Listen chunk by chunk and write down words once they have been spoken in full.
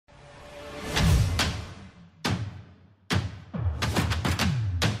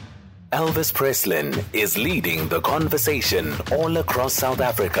Elvis Presslin is leading the conversation all across South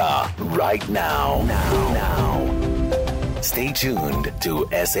Africa right now. Stay tuned to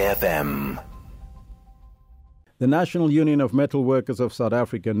SAFM. The National Union of Metalworkers of South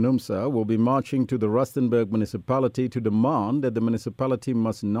Africa, Numsa, will be marching to the Rustenburg municipality to demand that the municipality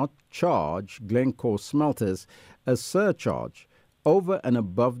must not charge Glencore Smelters a surcharge over and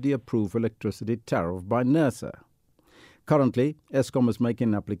above the approved electricity tariff by NERSA. Currently, Eskom is making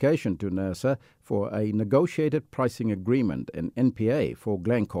an application to NERSA for a negotiated pricing agreement, an NPA, for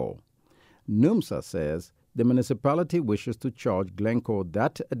Glencore. Numsa says the municipality wishes to charge Glencore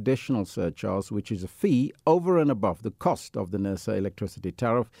that additional surcharge, which is a fee over and above the cost of the NERSA electricity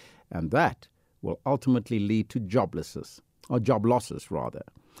tariff, and that will ultimately lead to job losses.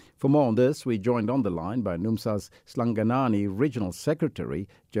 For more on this, we joined on the line by Numsa's Hlanganani Regional Secretary,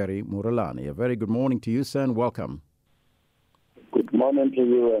 Jerry Morulane. A very good morning to you, sir, and welcome. Good morning to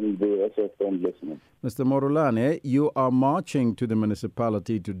you and the SFM listeners. Mr. Morulane, you are marching to the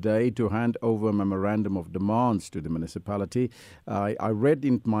municipality today to hand over a memorandum of demands to the municipality. I read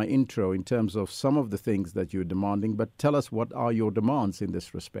in my intro in terms of some of the things that you're demanding, but tell us, what are your demands in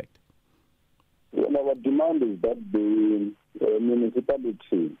this respect? Well, our demand is that the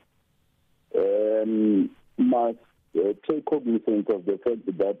municipality must take cognizance of the fact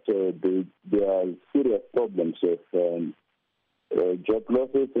that there are serious problems of job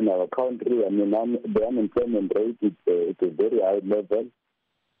losses in our country. I mean, the unemployment rate is at a very high level.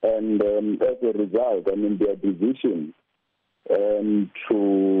 And as a result, I mean, their decision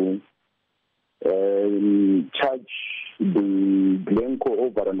to charge the Glencore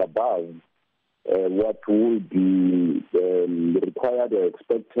over and above what would be required or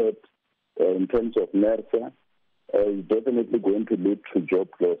expected in terms of NERSA is definitely going to lead to job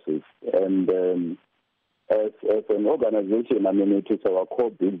losses. And as an organization, I mean, it is our core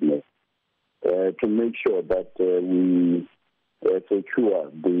business to make sure that we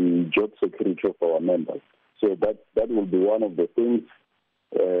secure the job security of our members. So that will be one of the things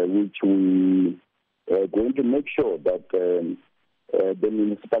which we are going to make sure that the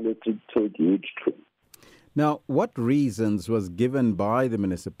municipality take heed to. Now, what reasons was given by the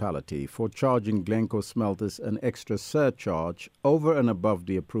municipality for charging Glencore Smelters an extra surcharge over and above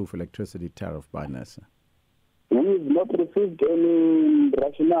the approved electricity tariff by NERSA? We've not received any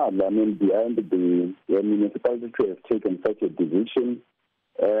rationale, I mean, behind the municipality to have taken such a decision.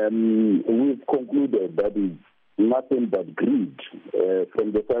 We've concluded that it's nothing but greed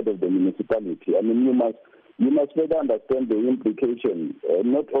from the side of the municipality. I mean, you must better understand the implication,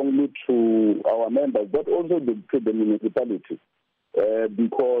 not only to our members, but also to the municipality,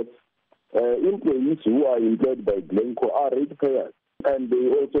 because employees who are employed by Glencore are ratepayers, and they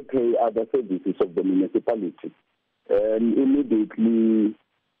also pay other services of the municipality. And immediately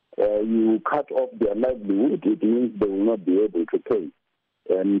you cut off their livelihood, it means they will not be able to pay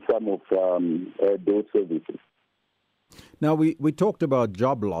some of those services. Now, we talked about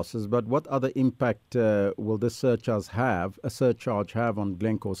job losses, but what other impact will this surcharge have on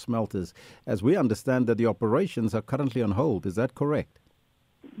Glencore Smelters? As we understand that the operations are currently on hold, is that correct?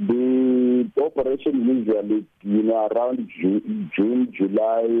 The operation usually, around June,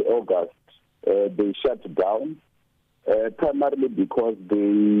 July, August, they shut down, primarily because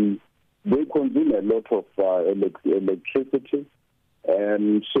they consume a lot of electricity.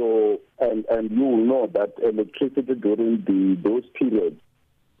 And so, and you will know that electricity during those periods,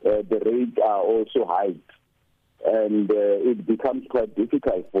 the rates are also high. And it becomes quite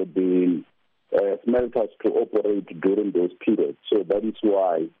difficult for the smelters to operate during those periods. So that is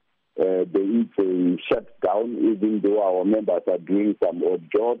why there is a shutdown, even though our members are doing some odd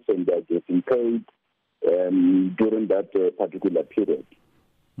jobs and they're getting paid during that particular period.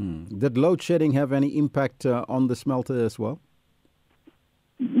 Did load shedding have any impact on the smelter as well?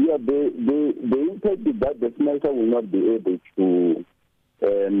 Yeah, the impact is that the smelter will not be able to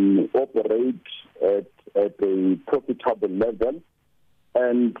operate at a profitable level.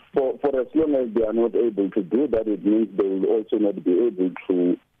 And for as long as they are not able to do that, it means they will also not be able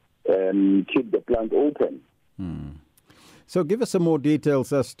to keep the plant open. So give us some more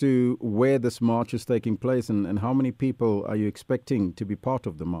details as to where this march is taking place and how many people are you expecting to be part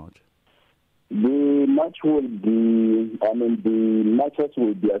of the march? The march will be, the marchers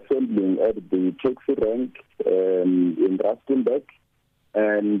will be assembling at the taxi rank in Rustenburg,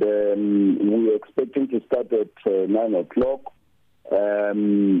 and we are expecting to start at 9 o'clock.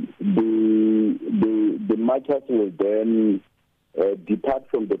 The marchers will then depart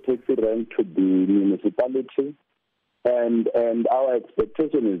from the taxi rank to the municipality, and our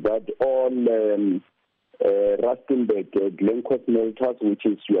expectation is that all Rustenburg, Glencore Smelters, which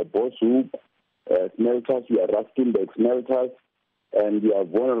is your Boshoek Smelters, your Rustenburg Smelters, and your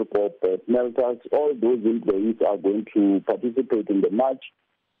vulnerable smelters. All those employees are going to participate in the march.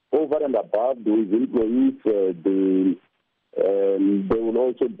 Over and above those employees, there will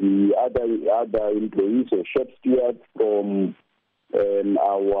also be other employees or shop stewards from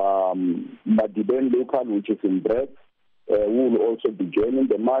our Madiben local, which is in Brest, who will also be joining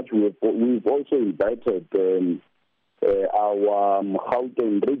the march. We've also invited our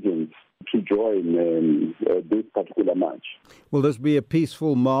Gauteng regions to join this particular march. Will this be a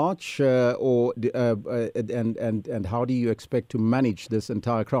peaceful march, and how do you expect to manage this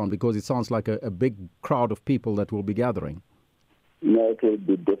entire crowd? Because it sounds like a big crowd of people that will be gathering. No, it will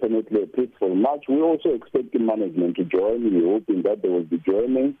be definitely a peaceful march. We also expect the management to join. We're hoping that they will be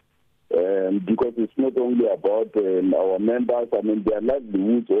joining, because it's not only about our members. I mean, their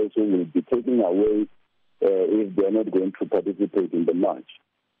livelihoods also will be taken away if they are not going to participate in the march.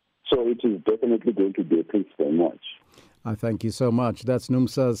 So it is definitely going to be a peaceful march. I thank you so much. That's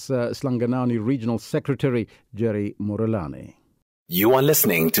Numsa's Hlanganani Regional Secretary, Jerry Morulane. You are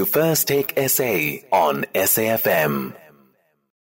listening to First Take SA on SAFM.